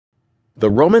The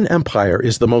Roman Empire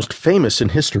is the most famous in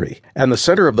history, and the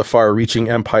center of the far-reaching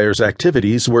empire's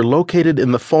activities were located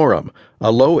in the Forum,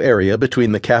 a low area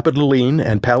between the Capitoline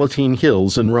and Palatine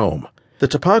hills in Rome. The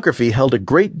topography held a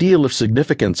great deal of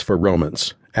significance for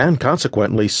Romans, and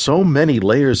consequently so many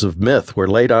layers of myth were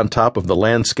laid on top of the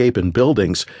landscape and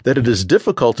buildings that it is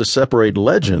difficult to separate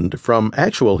legend from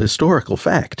actual historical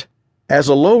fact. As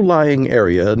a low-lying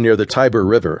area near the Tiber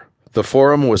River, the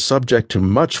Forum was subject to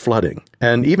much flooding,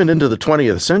 and even into the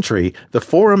 20th century, the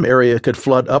Forum area could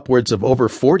flood upwards of over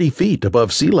 40 feet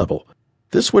above sea level.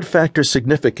 This would factor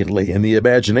significantly in the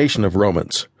imagination of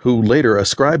Romans, who later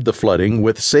ascribed the flooding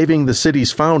with saving the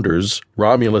city's founders,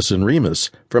 Romulus and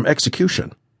Remus, from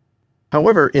execution.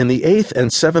 However, in the 8th and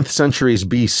 7th centuries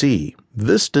BC,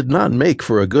 this did not make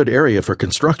for a good area for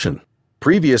construction.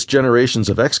 Previous generations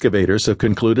of excavators have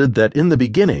concluded that in the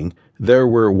beginning, there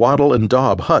were wattle and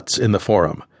daub huts in the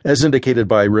Forum, as indicated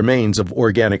by remains of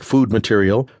organic food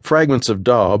material, fragments of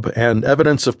daub, and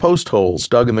evidence of post holes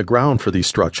dug in the ground for these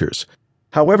structures.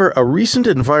 However, a recent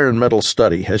environmental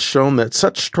study has shown that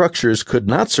such structures could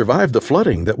not survive the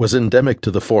flooding that was endemic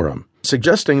to the Forum,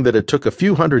 suggesting that it took a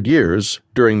few hundred years,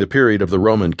 during the period of the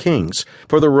Roman kings,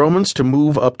 for the Romans to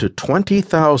move up to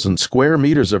 20,000 square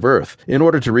meters of earth in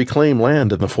order to reclaim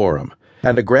land in the Forum,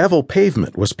 and a gravel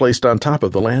pavement was placed on top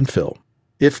of the landfill.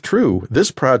 If true, this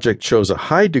project shows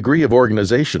a high degree of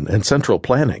organization and central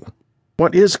planning.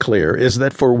 What is clear is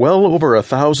that for well over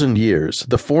 1,000 years,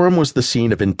 the Forum was the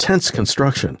scene of intense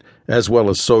construction, as well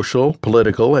as social,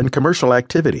 political, and commercial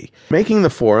activity, making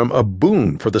the Forum a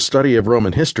boon for the study of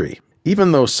Roman history,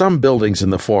 even though some buildings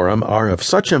in the Forum are of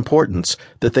such importance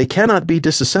that they cannot be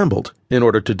disassembled in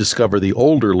order to discover the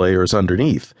older layers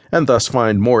underneath, and thus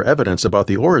find more evidence about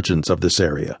the origins of this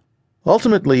area.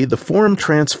 Ultimately, the Forum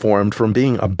transformed from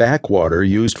being a backwater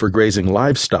used for grazing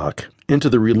livestock into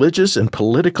the religious and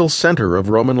political center of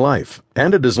Roman life,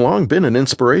 and it has long been an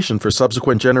inspiration for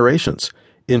subsequent generations,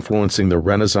 influencing the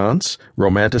Renaissance,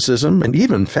 Romanticism, and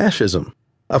even fascism.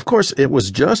 Of course, it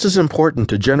was just as important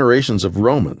to generations of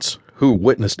Romans, who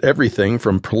witnessed everything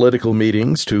from political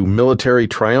meetings to military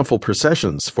triumphal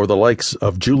processions for the likes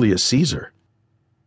of Julius Caesar.